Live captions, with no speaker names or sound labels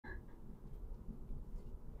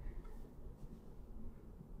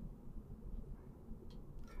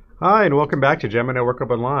Hi, and welcome back to JAMA Network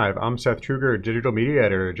Open Live. I'm Seth Truger, Digital Media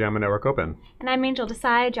Editor at JAMA Network Open. And I'm Angel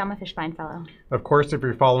Desai, JAMA Fishbein Fellow. Of course, if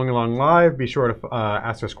you're following along live, be sure to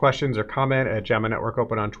ask us questions or comment at JAMA Network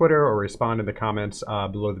Open on Twitter or respond in the comments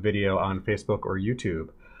below the video on Facebook or YouTube.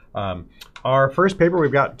 Our first paper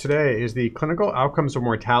we've got today is the clinical outcomes of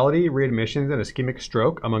mortality, readmissions, and ischemic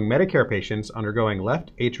stroke among Medicare patients undergoing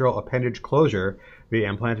left atrial appendage closure via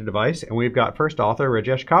implanted device. And we've got first author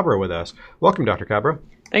Rajesh Kabra with us. Welcome, Dr. Kabra.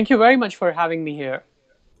 Thank you very much for having me here.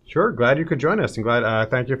 Sure, glad you could join us, and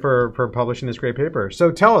thank you for publishing this great paper. So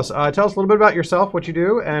tell us a little bit about yourself, what you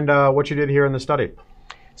do, and what you did here in the study.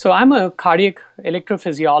 So I'm a cardiac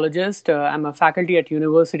electrophysiologist. I'm a faculty at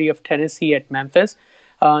University of Tennessee at Memphis.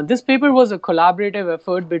 This paper was a collaborative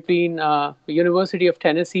effort between the University of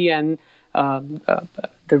Tennessee and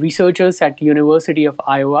the researchers at University of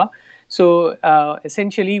Iowa. So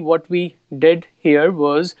essentially what we did here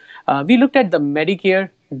was we looked at the Medicare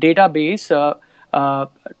database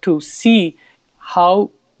to see how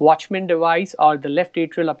Watchman device or the left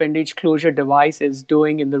atrial appendage closure device is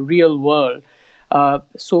doing in the real world.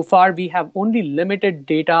 So far, we have only limited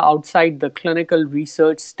data outside the clinical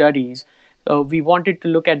research studies. We wanted to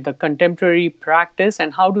look at the contemporary practice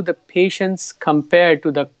and how do the patients compare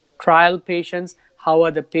to the trial patients, how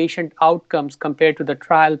are the patient outcomes compared to the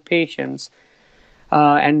trial patients.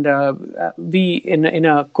 We, in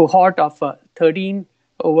a cohort of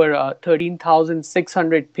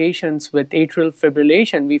 13,600 patients with atrial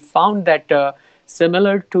fibrillation, we found that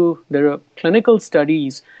similar to the clinical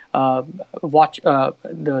studies, the left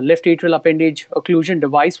atrial appendage occlusion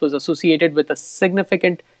device was associated with a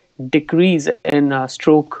significant decrease in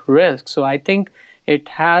stroke risk. So I think it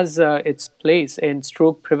has its place in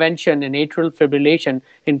stroke prevention in atrial fibrillation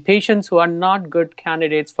in patients who are not good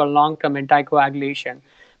candidates for long-term anticoagulation.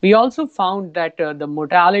 We also found that the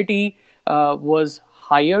mortality was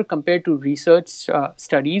higher compared to research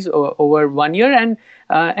studies over 1 year, and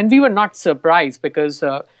we were not surprised because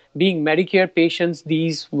being Medicare patients,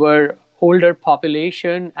 these were older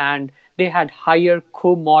population and they had higher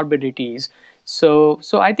comorbidities. So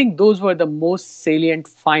I think those were the most salient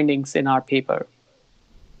findings in our paper.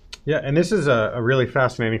 Yeah, and this is a really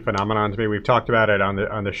fascinating phenomenon to me. We've talked about it on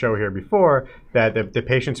the show here before, that the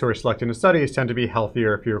patients who are selected in the studies tend to be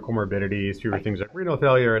healthier, fewer comorbidities, fewer things like renal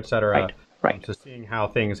failure, et cetera. Right. So seeing how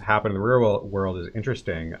things happen in the real world is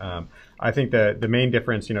interesting. I think the main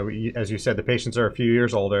difference, as you said, the patients are a few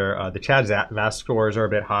years older. The CHA2DS2-VASc scores are a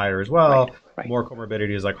bit higher as well. Right. More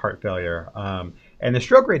comorbidities like heart failure. And the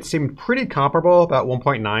stroke rate seemed pretty comparable, about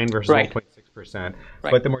 1.9 versus 1.6%.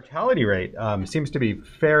 But the mortality rate seems to be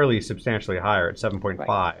fairly substantially higher at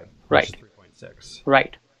 7.5 versus 3.6.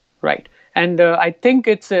 Right. And I think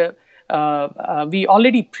it's we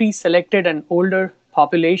already pre-selected an older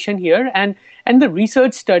population here, and the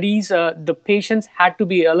research studies, the patients had to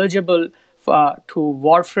be eligible to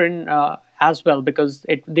warfarin as well because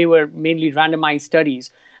they were mainly randomized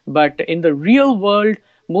studies. But in the real world,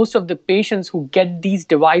 most of the patients who get these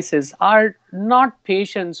devices are not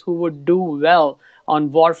patients who would do well on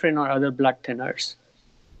warfarin or other blood thinners.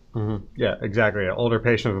 Mm-hmm. Yeah, exactly. Older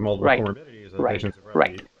patients with multiple comorbidities are the patients who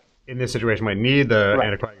probably, in this situation, might need the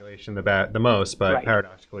anticoagulation the most, but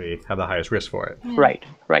paradoxically have the highest risk for it. Yeah.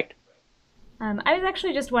 Right. I was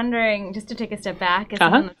actually just wondering, just to take a step back, as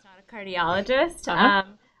someone that's not a cardiologist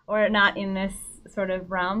or not in this sort of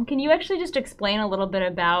realm, can you actually just explain a little bit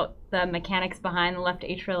about the mechanics behind the left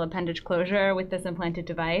atrial appendage closure with this implanted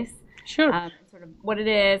device? Sure. Sort of what it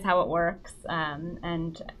is, how it works,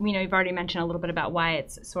 and you've already mentioned a little bit about why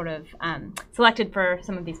it's sort of selected for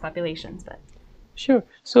some of these populations. But sure.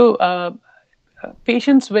 So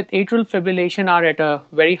patients with atrial fibrillation are at a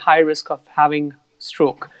very high risk of having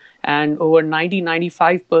stroke, and over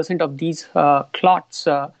 95% of these clots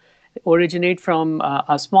originate from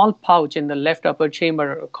a small pouch in the left upper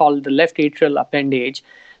chamber called the left atrial appendage.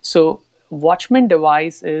 So Watchman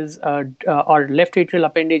device is, or left atrial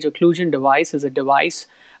appendage occlusion device is a device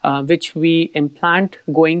which we implant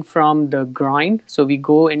going from the groin. So we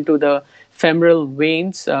go into the femoral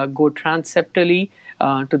veins, go transeptally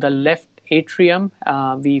to the left atrium.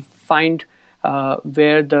 We find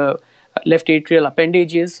where the left atrial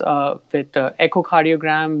appendage is with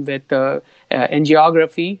echocardiogram, with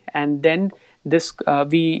angiography, and then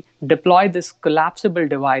we deploy this collapsible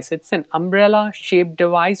device. It's an umbrella-shaped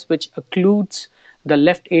device which occludes the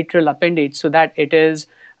left atrial appendage so that it is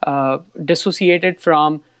dissociated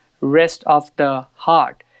from rest of the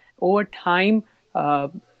heart. Over time,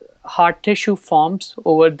 heart tissue forms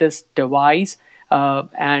over this device,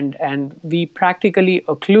 and we practically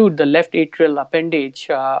occlude the left atrial appendage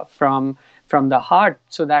from from the heart,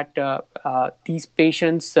 so that these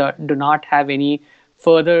patients do not have any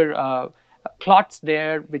further clots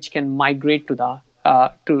there, which can migrate to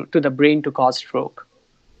the brain to cause stroke.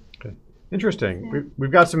 Okay. Interesting.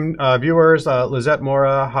 We've got some viewers, Lizette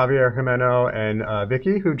Mora, Javier Jimeno, and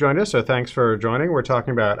Vicky, who joined us. So thanks for joining. We're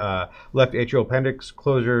talking about left atrial appendage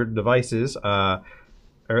closure devices,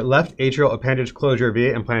 or left atrial appendage closure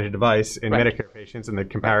via implanted device in Medicare patients, and the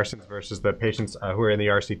comparisons versus the patients who are in the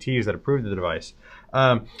RCTs that approved the device.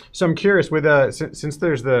 So I'm curious, with since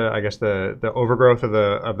there's the overgrowth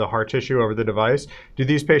of the heart tissue over the device, do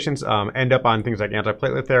these patients end up on things like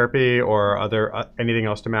antiplatelet therapy or anything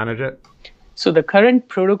else to manage it? So the current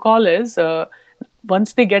protocol is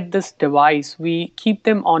once they get this device, we keep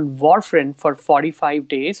them on warfarin for 45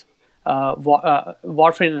 days,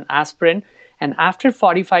 warfarin and aspirin. And after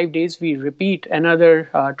 45 days, we repeat another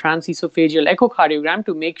transesophageal echocardiogram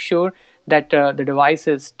to make sure that the device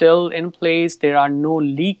is still in place. There are no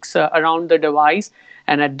leaks around the device.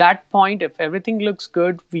 And at that point, if everything looks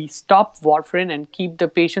good, we stop warfarin and keep the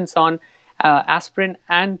patients on aspirin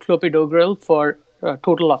and clopidogrel for a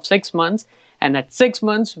total of 6 months. And at 6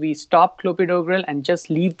 months, we stop clopidogrel and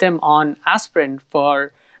just leave them on aspirin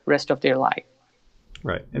for rest of their life.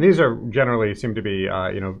 Right, and these are generally seem to be,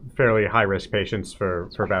 fairly high-risk patients for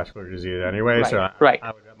vascular disease anyway. So I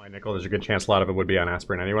would bet my nickel there's a good chance a lot of it would be on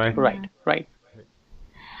aspirin anyway. Right.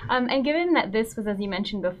 And given that this was, as you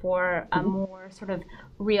mentioned before, a more sort of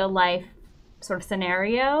real-life sort of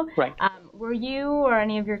scenario, were you or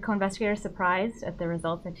any of your co-investigators surprised at the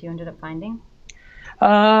results that you ended up finding?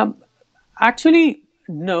 Actually,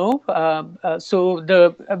 no. So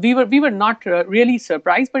we were not really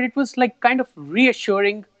surprised, but it was like kind of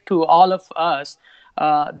reassuring to all of us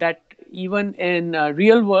that even in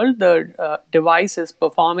real world, the device is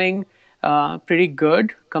performing pretty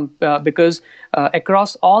good because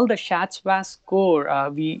across all the SHATS-VAS score,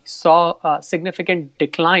 we saw a significant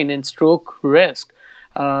decline in stroke risk.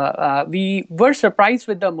 We were surprised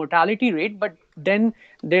with the mortality rate, but then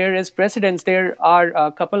there is precedence. There are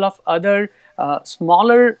a couple of other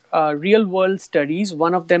smaller real-world studies.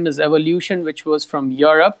 One of them is Evolution, which was from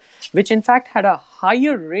Europe, which in fact had a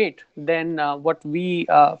higher rate than what we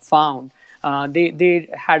found. They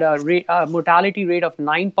had a mortality rate of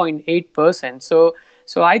 9.8%.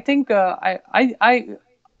 So I think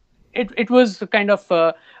it was kind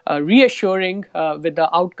of reassuring with the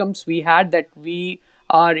outcomes we had, that we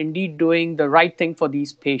are indeed doing the right thing for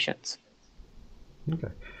these patients. Okay.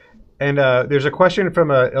 And there's a question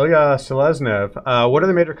from Ilya Seleznev. What are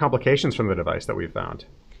the major complications from the device that we've found?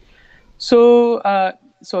 So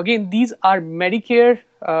again, these are Medicare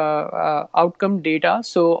outcome data.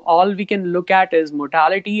 So all we can look at is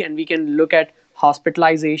mortality, and we can look at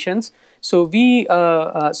hospitalizations. So we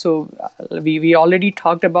already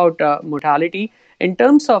talked about mortality. In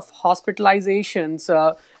terms of hospitalizations,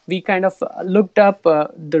 we kind of looked up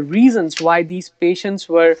the reasons why these patients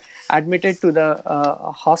were admitted to the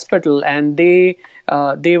hospital, and they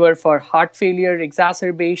were for heart failure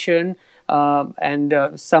exacerbation,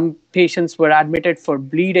 and some patients were admitted for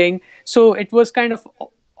bleeding. So it was kind of a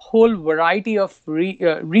whole variety of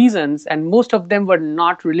reasons, and most of them were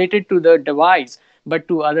not related to the device, but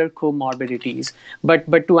to other comorbidities.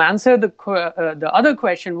 But to answer the other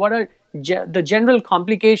question, what are the general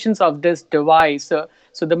complications of this device?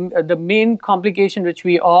 So the main complication which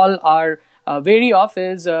we all are wary of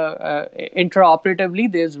is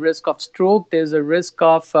intraoperatively, there's risk of stroke, there's a risk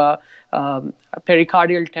of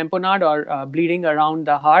pericardial tamponade or bleeding around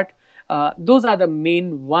the heart. Those are the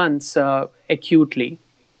main ones acutely.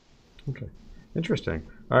 Okay, interesting.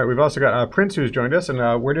 All right, we've also got Prince, who's joined us,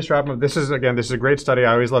 and we're just wrapping up. This is a great study.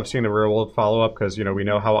 I always love seeing the real-world follow-up because, we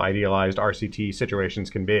know how idealized RCT situations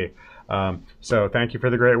can be. So thank you for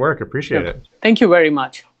the great work. Appreciate it. Thank you very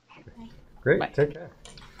much. Great. Bye. Take care.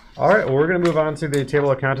 All right, well, we're going to move on to the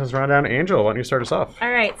table of contents rundown. Angel, why don't you start us off?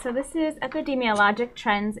 All right, so this is epidemiologic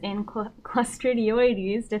trends in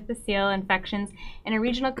Clostridioides difficile infections in a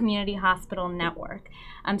regional community hospital network.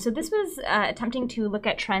 So this was attempting to look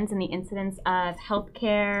at trends in the incidence of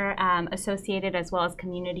healthcare associated as well as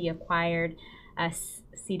community-acquired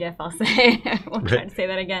C. diff, I'll say, we'll try to say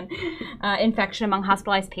that again, infection among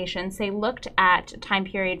hospitalized patients. They looked at a time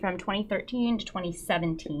period from 2013 to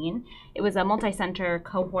 2017. It was a multi-center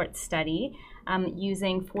cohort study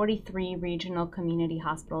using 43 regional community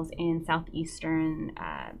hospitals in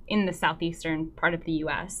the southeastern part of the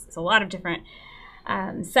U.S. So a lot of different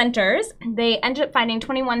centers. They ended up finding a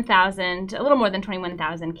little more than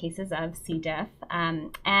 21,000 cases of C. diff.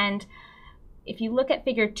 And if you look at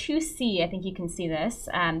figure 2C, I think you can see this,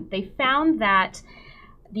 they found that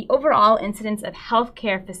the overall incidence of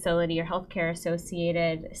healthcare facility or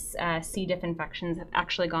healthcare-associated C. diff infections have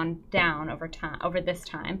actually gone down over this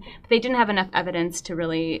time. But they didn't have enough evidence to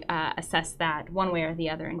really assess that one way or the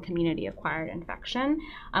other in community-acquired infection.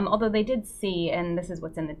 Although they did see, and this is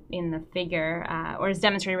what's in the figure, or is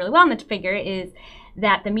demonstrated really well in the figure, is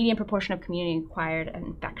that the median proportion of community-acquired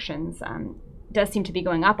infections does seem to be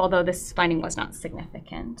going up, although this finding was not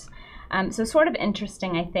significant. So sort of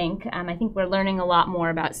interesting, I think. I think we're learning a lot more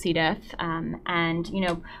about C. diff. And, you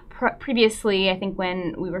know, previously, I think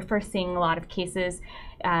when we were first seeing a lot of cases,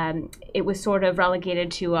 it was sort of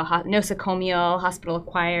relegated to a nosocomial,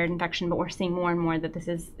 hospital-acquired infection, but we're seeing more and more that this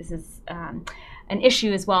is an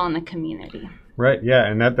issue as well in the community. Right, yeah,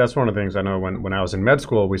 and that's one of the things I know when I was in med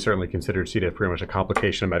school, we certainly considered C. diff pretty much a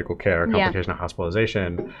complication of medical care, a complication of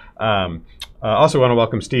hospitalization. Also want to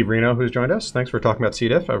welcome Steve Reno, who's joined us. Thanks for talking about C.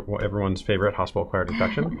 diff, everyone's favorite hospital-acquired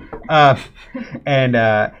infection. And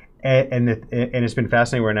it's been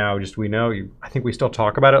fascinating where now we know, I think we still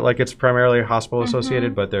talk about it like it's primarily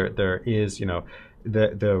hospital-associated, but there is, you know,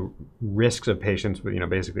 the risks of patients, you know,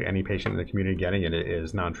 basically any patient in the community getting it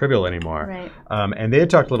is non-trivial anymore. Right. And they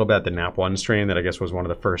had talked a little about the NAP1 strain that I guess was one of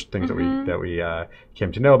the first things that we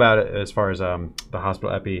came to know about it as far as the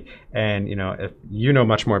hospital epi. And, you know, if you know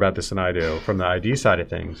much more about this than I do from the ID side of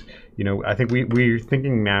things, you know, I think we're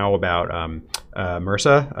thinking now about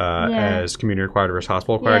MRSA as community-acquired versus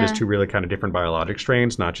hospital-acquired as two really kind of different biologic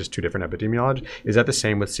strains, not just two different epidemiologies. Is that the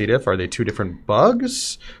same with C. diff? Are they two different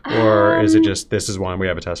bugs? Or is it just this is one we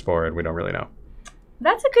have a test for and we don't really know?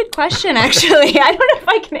 That's a good question, actually. I don't know if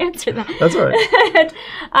I can answer that. That's all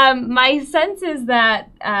right. My sense is that,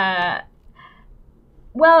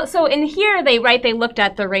 well, so in here they looked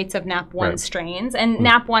at the rates of NAP1 strains, and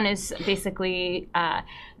NAP1 is basically,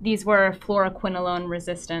 these were fluoroquinolone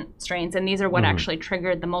resistant strains, and these are what actually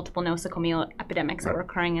triggered the multiple nosocomial epidemics that were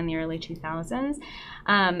occurring in the early 2000s.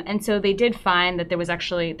 And so they did find that there was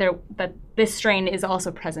actually, that this strain is also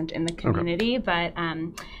present in the community, but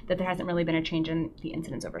that there hasn't really been a change in the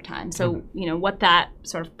incidence over time. So, you know, what that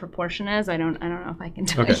sort of proportion is, I don't know if I can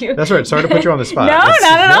tell you. That's right. Sorry to put you on the spot. No, not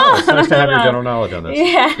at all. It's nice to have your general knowledge on this.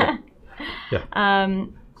 Yeah.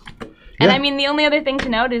 And I mean, the only other thing to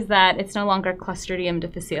note is that it's no longer Clostridium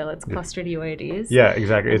difficile, it's Clostridioides. Yeah,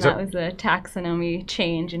 exactly. And that was a taxonomy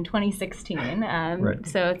change in 2016.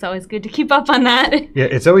 So it's always good to keep up on that. Yeah,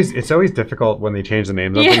 it's always difficult when they change the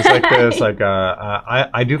names of things like this. Like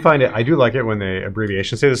I do like it when the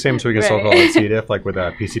abbreviations stay the same, so we can still call it C. diff. Like with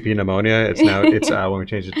PCP pneumonia, it's when we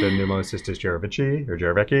change it to pneumocystis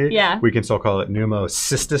jirovecii, we can still call it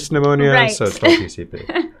pneumocystis pneumonia, so it's still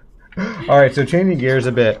PCP. All right, so changing gears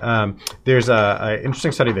a bit, there's an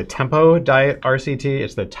interesting study, the TEMPO diet RCT.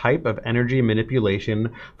 It's the type of energy manipulation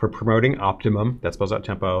for promoting optimum, that spells out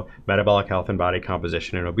TEMPO, metabolic health and body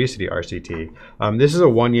composition and obesity RCT. This is a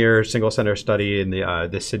one-year single-center study in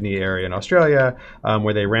the Sydney area in Australia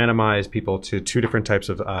where they randomized people to two different types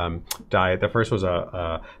of diet. The first was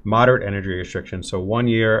a moderate energy restriction, so 1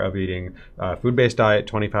 year of eating food-based diet,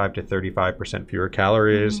 25 to 35% fewer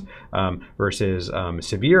calories, versus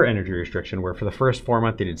severe energy restriction, where for the first 4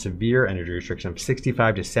 months they did severe energy restriction of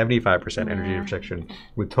 65 to 75% energy restriction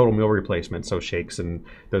with total meal replacement, so shakes and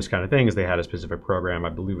those kind of things. They had a specific program, I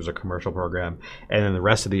believe it was a commercial program, and then the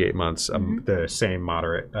rest of the 8 months, the same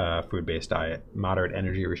moderate food-based diet, moderate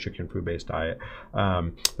energy restriction food-based diet.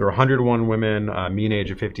 There were 101 women, mean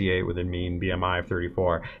age of 58 with a mean BMI of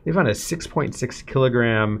 34. They found a 6.6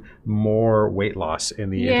 kilogram more weight loss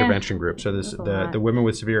in the intervention group. So this the women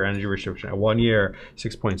with severe energy restriction at 1 year,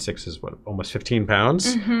 6.6 is what, almost 15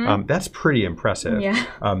 pounds. That's pretty impressive.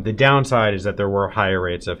 The downside is that there were higher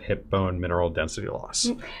rates of hip bone mineral density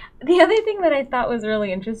loss. The other thing that I thought was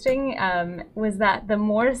really interesting was that the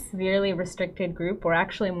more severely restricted group were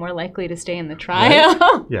actually more likely to stay in the trial.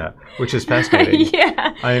 Right? Yeah, which is fascinating.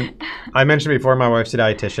 I mentioned before my wife's a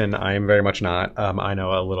dietitian. I am very much not. I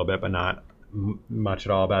know a little bit, but not much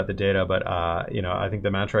at all about the data. But you know, I think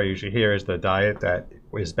the mantra I usually hear is the diet that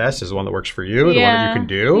is best is the one that works for you, the one that you can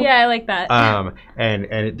do. Yeah, I like that.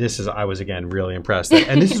 And this is, I was again really impressed.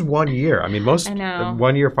 And this is 1 year. I mean, most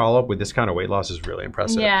 1 year follow up with this kind of weight loss is really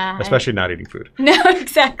impressive. Yeah, especially not eating food. No,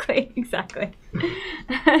 exactly.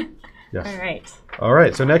 Yes. All right. All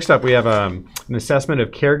right, so next up we have an assessment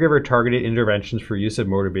of caregiver-targeted interventions for use of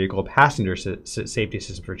motor vehicle passenger safety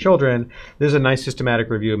systems for children. There's a nice systematic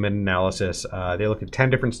review and meta-analysis. They looked at 10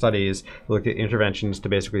 different studies. They looked at interventions to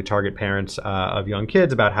basically target parents of young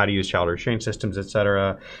kids about how to use child restraint systems,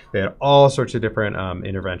 etc. They had all sorts of different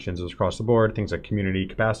interventions across the board, things like community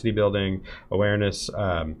capacity building, awareness,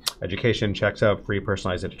 education, checks up, free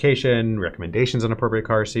personalized education, recommendations on appropriate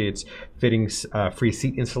car seats, fittings, free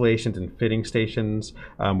seat installations and fitting stations,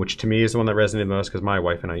 which to me is the one that resonated most because my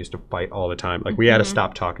wife and I used to fight all the time. Like we had to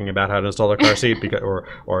stop talking about how to install a car seat because,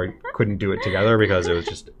 or couldn't do it together because it was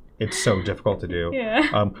just, it's so difficult to do.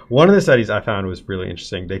 Yeah. One of the studies I found was really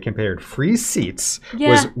interesting. They compared free seats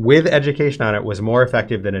was with education on it was more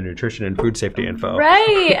effective than a nutrition and food safety info.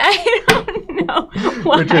 Right. I don't know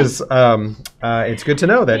why. Which is, it's good to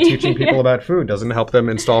know that teaching people about food doesn't help them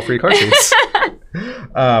install free car seats.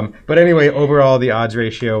 But anyway, overall, the odds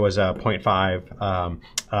ratio was 0.5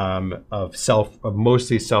 of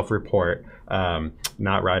mostly self-report,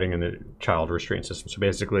 not riding in the child restraint system. So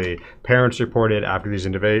basically, parents reported after these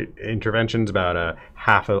interventions about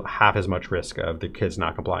half as much risk of the kids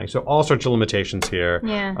not complying. So all sorts of limitations here.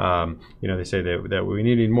 Yeah. They say that we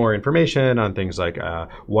needed more information on things like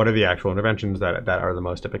what are the actual interventions that are the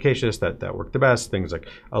most efficacious, that work the best. Things like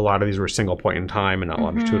a lot of these were single point in time and not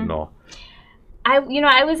longitudinal.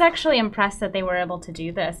 I was actually impressed that they were able to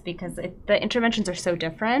do this because the interventions are so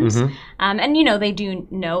different. And, they do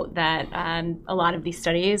note that a lot of these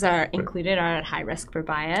studies are included are at high risk for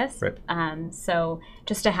bias. Right. So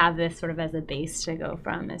just to have this sort of as a base to go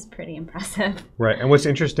from is pretty impressive. Right. And what's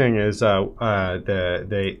interesting is even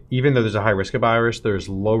though there's a high risk of bias, there's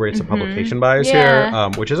low rates of publication bias here,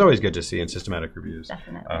 which is always good to see in systematic reviews.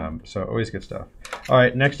 Definitely. So always good stuff. All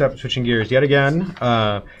right. Next up, switching gears yet again.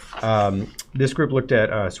 This group looked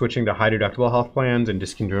at switching to high-deductible health plans and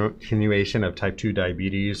discontinuation of type 2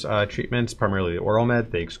 diabetes treatments, primarily the oral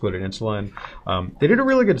med. They excluded insulin. They did a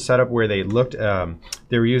really good setup where they looked,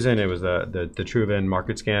 they were using, it was the Truven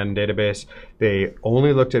market scan database. They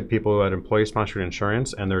only looked at people who had employee-sponsored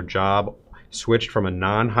insurance, and their job switched from a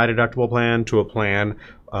non-high deductible plan to a plan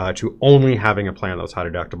to only having a plan that was high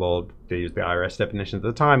deductible. They used the IRS definition at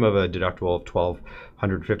the time of a deductible of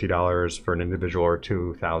 $1,250 for an individual or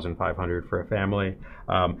 $2,500 for a family.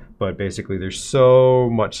 But basically, there's so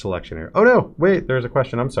much selection here. Oh no, wait, there's a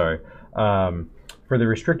question. I'm sorry. For the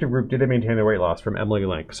restricted group, did they maintain their weight loss? From Emily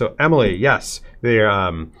Link. So Emily, yes, they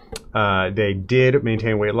did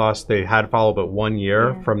maintain weight loss. They had followed but 1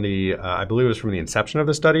 year from the, I believe it was from the inception of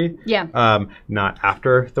the study. Yeah. Not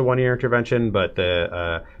after the 1 year intervention, but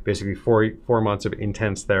the basically 4 months of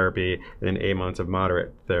intense therapy and then 8 months of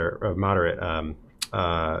moderate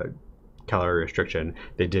calorie restriction.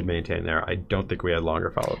 They did maintain there. I don't think we had longer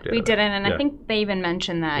follow-up data. We didn't, and I think they even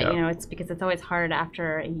mentioned that it's because it's always hard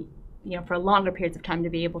after for longer periods of time to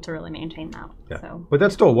be able to really maintain that. Yeah. So. But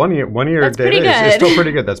that's still 1 year. 1 year that's data is still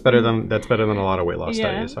pretty good. That's better than a lot of weight loss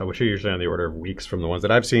studies, which are usually on the order of weeks from the ones that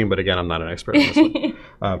I've seen. But again, I'm not an expert on this one.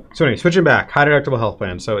 So anyway, switching back, high deductible health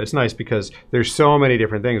plans. So it's nice because there's so many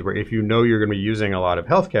different things where if you know you're going to be using a lot of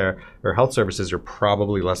healthcare or health services, you're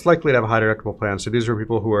probably less likely to have a high deductible plan. So these are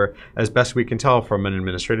people who are, as best we can tell from an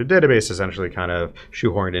administrative database, essentially kind of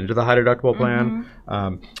shoehorned into the high deductible plan.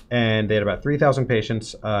 And they had about 3,000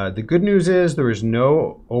 patients. The good news is there was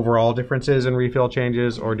no overall differences in refill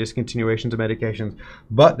changes or discontinuations of medications,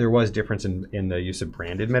 but there was difference in the use of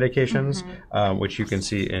branded medications, which you can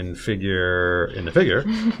see in the figure.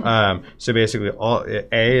 So basically,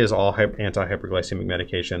 A is all anti-hyperglycemic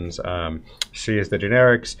medications. C is the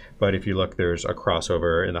generics, but if you look, there's a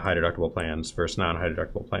crossover in the high deductible plans versus non-high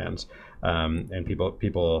deductible plans, and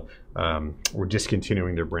people were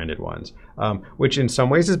discontinuing their branded ones, which in some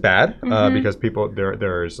ways is bad because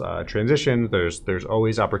there's transition. There's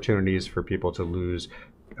always opportunities for people to lose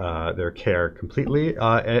their care completely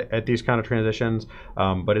at these kind of transitions.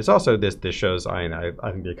 But it's also this shows, I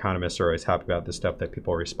think the economists are always happy about the stuff that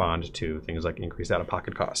people respond to, things like increased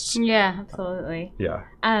out-of-pocket costs. Yeah, absolutely. Yeah.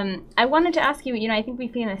 I wanted to ask you, I think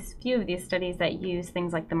we've seen a few of these studies that use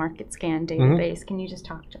things like the market scan database. Can you just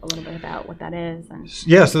talk a little bit about what that is?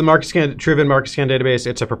 Yeah, so the Truven market scan database,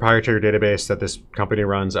 it's a proprietary database that this company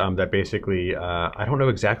runs that basically, I don't know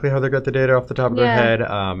exactly how they got the data off the top of their head,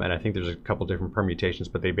 and I think there's a couple different permutations,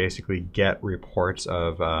 but they basically get reports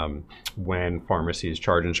of when pharmacies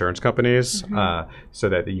charge insurance companies so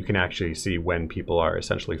that you can actually see when people are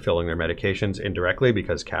essentially filling their medications indirectly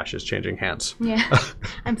because cash is changing hands. Yeah.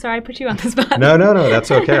 I'm sorry I put you on the spot. No,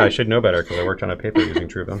 that's okay. I should know better because I worked on a paper using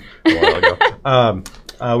Truven a while ago.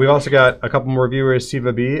 We've also got a couple more viewers,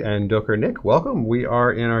 Siva B and Doker Nick. Welcome. We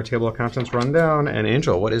are in our table of contents rundown. And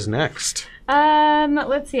Angel, what is next?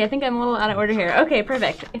 Let's see. I think I'm a little out of order here. Okay,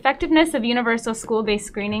 perfect. Effectiveness of universal school-based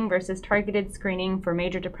screening versus targeted screening for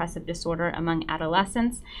major depressive disorder among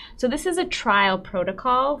adolescents. So this is a trial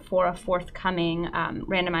protocol for a forthcoming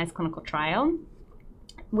randomized clinical trial,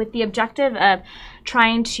 with the objective of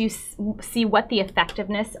trying to see what the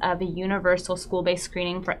effectiveness of a universal school-based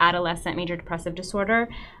screening for adolescent major depressive disorder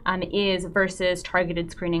is versus targeted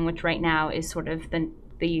screening, which right now is sort of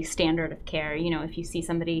the standard of care. You know, if you see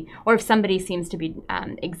somebody, or if somebody seems to be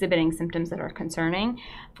exhibiting symptoms that are concerning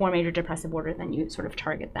for major depressive disorder, then you sort of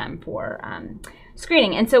target them for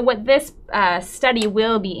screening. And so what this study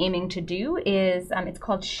will be aiming to do is, it's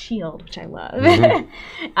called SHIELD, which I love.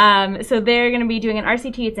 Mm-hmm. So they're going to be doing an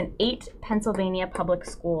RCT. It's in 8 Pennsylvania public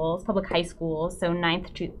high schools, so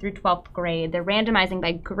 9th through 12th grade. They're randomizing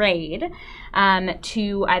by grade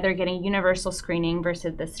to either getting universal screening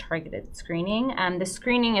versus this targeted screening.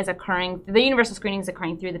 The universal screening is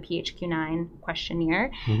occurring through the PHQ-9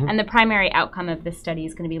 questionnaire. Mm-hmm. And the primary outcome of this study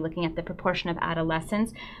is going to be looking at the proportion of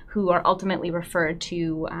adolescents who are ultimately referred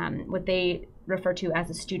to what they refer to as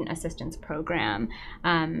a student assistance program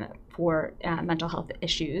for mental health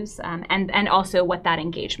issues, and also what that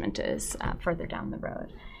engagement is further down the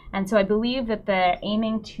road. And so I believe that they're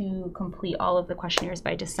aiming to complete all of the questionnaires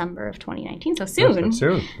by December of 2019, so soon. That's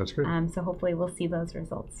soon. That's great. So hopefully we'll see those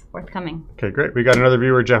results forthcoming. Okay, great. We got another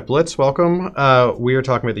viewer, Jeff Blitz. Welcome. We are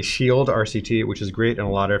talking about the SHIELD RCT, which is great in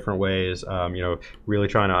a lot of different ways. Really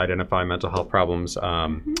trying to identify mental health problems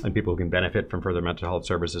and people who can benefit from further mental health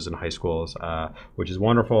services in high schools, which is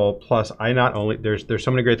wonderful. Plus, there's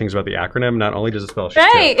so many great things about the acronym. Not only does it spell shit,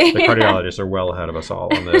 right. The cardiologists are well ahead of us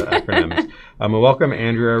all on the acronyms. Welcome,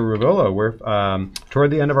 Andrea Rivola. We're toward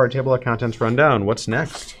the end of our table of contents rundown. What's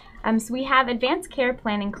next? So we have advanced care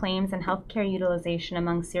planning claims and healthcare utilization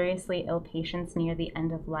among seriously ill patients near the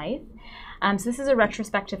end of life. So this is a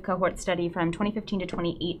retrospective cohort study from 2015 to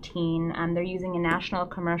 2018. They're using a national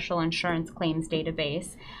commercial insurance claims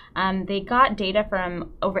database. They got data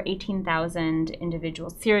from over 18,000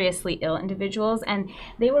 individuals, seriously ill individuals, and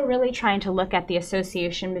they were really trying to look at the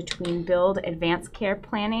association between billed advanced care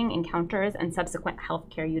planning encounters and subsequent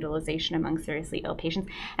healthcare utilization among seriously ill patients.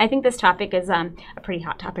 I think this topic is a pretty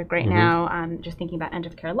hot topic right now. Just thinking about end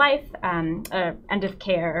of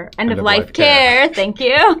life care. Thank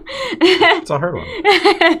you. It's a hard one.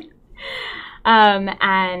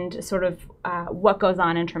 And sort of what goes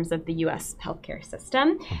on in terms of the U.S. healthcare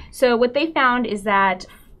system. So what they found is that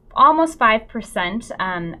almost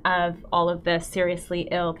 5% of all of the seriously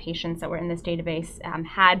ill patients that were in this database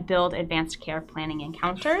had billed advanced care planning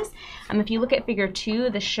encounters. If you look at Figure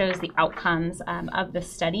 2, this shows the outcomes of the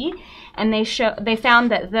study, and they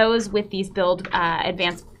found that those with these billed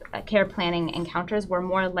advanced care planning encounters were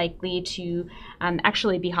more likely to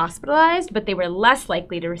actually be hospitalized, but they were less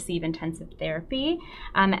likely to receive intensive therapy,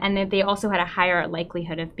 and that they also had a higher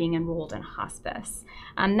likelihood of being enrolled in hospice.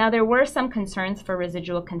 Now, there were some concerns for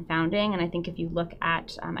residual confounding, and I think if you look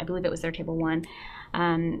at, I believe it was their Table 1,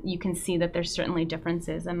 you can see that there's certainly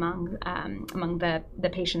differences among the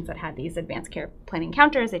patients that had these advanced care planning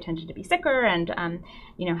encounters. They tended to be sicker and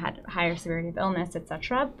had higher severity of illness,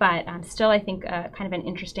 etc. But still, I think kind of an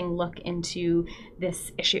interesting look into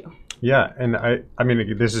this issue. Yeah, and I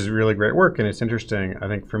mean this is really great work, and it's interesting. I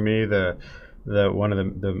think for me the one of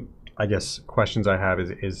the I guess questions I have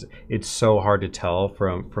is it's so hard to tell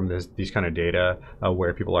from these kind of data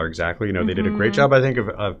where people are exactly. They did a great job, I think,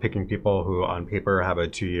 of picking people who on paper have a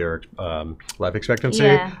 2-year life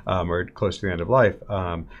expectancy or close to the end of life.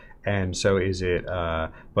 And so is it,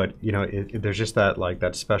 but there's just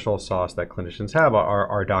that special sauce that clinicians have.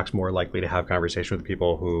 Are docs more likely to have conversation with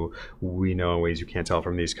people who we know in ways you can't tell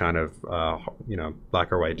from these kind of,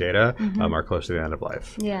 black or white data are close to the end of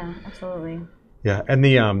life? Yeah, absolutely. Yeah, and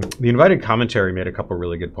the invited commentary made a couple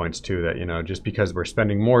really good points too. That just because we're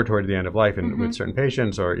spending more toward the end of life and with certain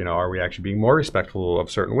patients, or are we actually being more respectful of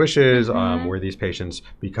certain wishes? Were these patients,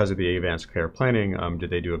 because of the advanced care planning, did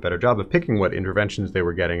they do a better job of picking what interventions they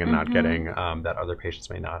were getting and not getting that other patients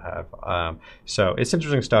may not have? So it's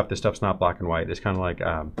interesting stuff. This stuff's not black and white. It's kind of like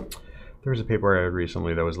there was a paper I read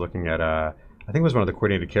recently that was looking at. I think it was one of the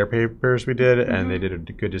coordinated care papers we did, and they did a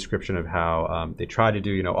good description of how they tried to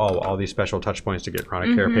do, all these special touch points to get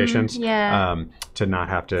chronic care patients to not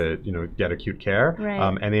have to, get acute care.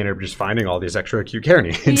 Right. And they ended up just finding all these extra acute care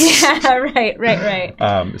needs. Yeah,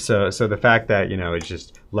 right. So the fact that, it's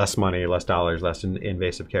just less money, less dollars, less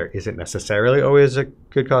invasive care isn't necessarily always a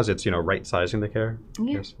good cause. It's, right-sizing the care.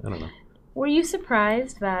 Yeah. I don't know. Were you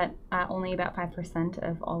surprised that only about 5%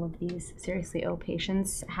 of all of these seriously ill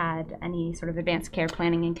patients had any sort of advanced care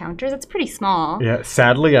planning encounters? It's pretty small. Yeah,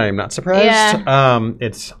 sadly, I am not surprised.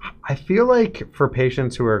 Yeah. I feel like for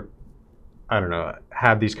patients who are, I don't know,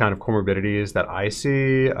 have these kind of comorbidities that I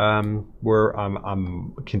see, I'm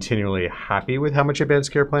continually happy with how much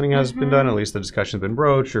advanced care planning has been done. At least the discussion's been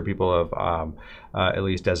broached, or people have at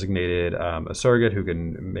least designated a surrogate who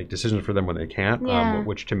can make decisions for them when they can't,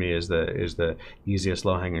 which to me is the easiest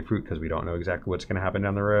low-hanging fruit, because we don't know exactly what's going to happen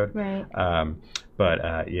down the road. Right.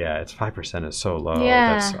 But yeah, it's 5% is so low.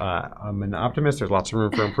 Yeah. I'm an optimist. There's lots of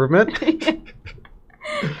room for improvement.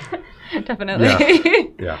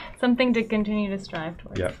 Definitely. Yeah. Something to continue to strive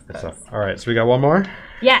towards. Yeah. All right. So we got one more?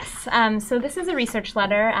 Yes. So this is a research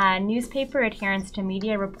letter, newspaper adherence to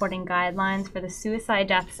media reporting guidelines for the suicide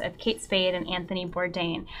deaths of Kate Spade and Anthony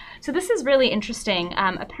Bourdain. So this is really interesting.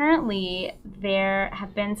 Apparently, there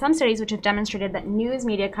have been some studies which have demonstrated that news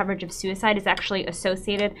media coverage of suicide is actually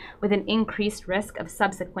associated with an increased risk of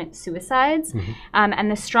subsequent suicides.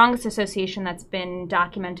 And the strongest association that's been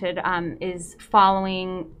documented is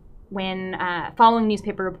following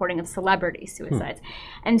newspaper reporting of celebrity suicides.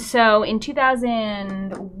 And so in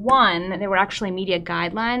 2001, there were actually media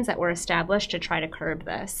guidelines that were established to try to curb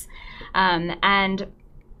this. And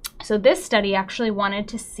so this study actually wanted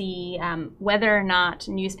to see whether or not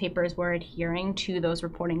newspapers were adhering to those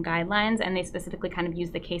reporting guidelines, and they specifically kind of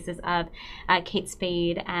used the cases of Kate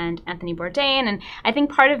Spade and Anthony Bourdain. And I think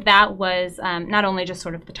part of that was not only just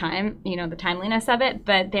sort of the timeliness of it,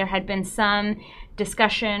 but there had been some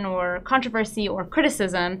discussion or controversy or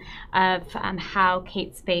criticism of how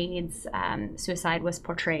Kate Spade's suicide was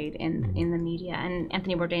portrayed in the media, and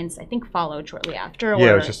Anthony Bourdain's, I think, followed shortly after.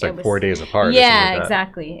 Yeah, it was just like 4 days apart. Yeah, or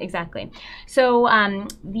exactly. So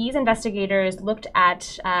these investigators looked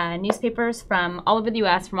at newspapers from all over the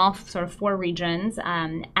U.S., from all sort of 4 regions,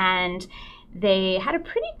 and they had a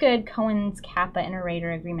pretty good Cohen's-Kappa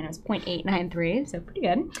inter-rater agreement. It was 0.893, so pretty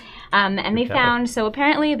good. And they found, so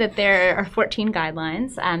apparently that there are 14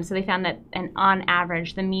 guidelines. So they found that, and on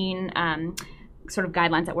average, the mean sort of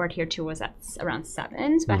guidelines that were adhered to was at around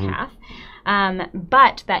 7, so about half.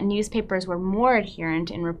 But that newspapers were more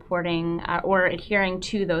adherent in reporting or adhering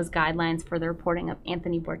to those guidelines for the reporting of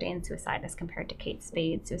Anthony Bourdain's suicide as compared to Kate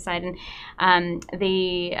Spade's suicide. And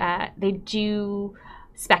they do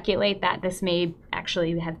speculate that this may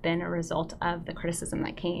actually have been a result of the criticism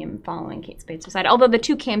that came following Kate Spade's suicide. Although the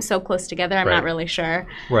two came so close together, I'm not really sure.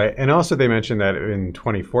 Right. And also they mentioned that in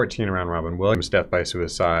 2014, around Robin Williams' death by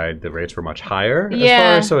suicide, the rates were much higher.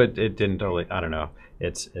 So it didn't totally, I don't know.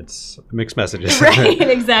 It's mixed messages. Right,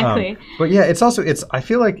 exactly. But yeah, I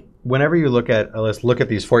feel like whenever you look at, let's look at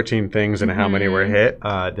these 14 things and how many were hit,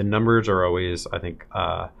 the numbers are always, I think,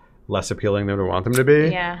 less appealing than we want them to be.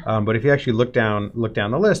 Yeah. But if you actually look down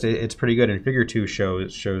the list, it's pretty good. And Figure 2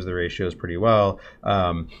 shows the ratios pretty well.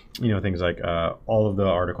 Things like all of the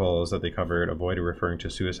articles that they covered avoided referring to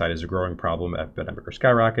suicide as a growing problem, epidemic, or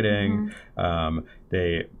skyrocketing.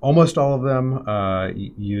 They almost all of them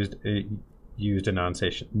used a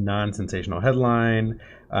non-sensational headline.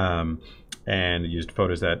 And used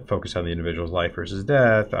photos that focused on the individual's life versus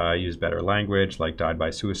death, used better language, like died by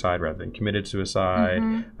suicide rather than committed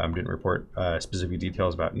suicide, didn't report specific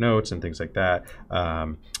details about notes and things like that,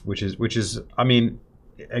 which is, I mean,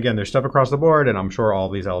 again, there's stuff across the board, and I'm sure all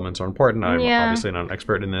these elements are important. I'm obviously not an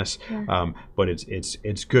expert in this, but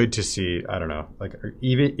it's good to see, I don't know, like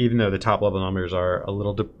even though the top level numbers are a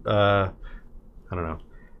little, I don't know,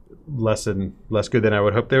 less good than I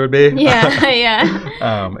would hope they would be.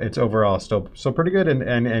 It's overall still pretty good,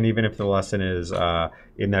 and even if the lesson is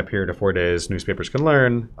in that period of 4 days, newspapers can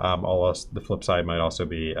learn. The flip side might also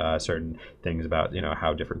be certain things about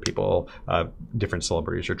how different people, different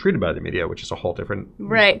celebrities are treated by the media, which is a whole different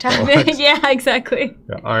topic. Yeah, exactly.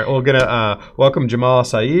 Yeah. All right, we're gonna welcome Jamal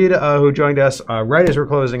Saeed, who joined us right as we're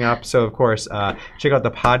closing up. So of course, check out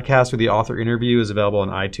the podcast with the author interview is available on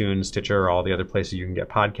iTunes, Stitcher, or all the other places you can get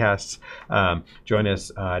podcasts. Join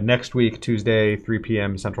us next week, Tuesday, 3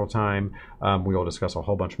 p.m. Central Time. We will discuss a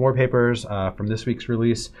whole bunch more papers from this week's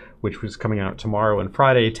release, which was coming out tomorrow and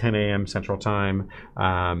Friday, 10 a.m. Central Time.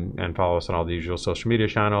 And follow us on all the usual social media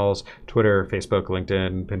channels, Twitter, Facebook,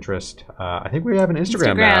 LinkedIn, Pinterest. I think we have an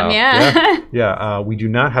Instagram now. Yeah. We do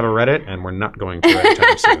not have a Reddit, and we're not going to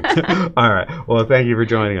anytime soon. All right. Well, thank you for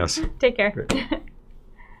joining us. Take care. Great.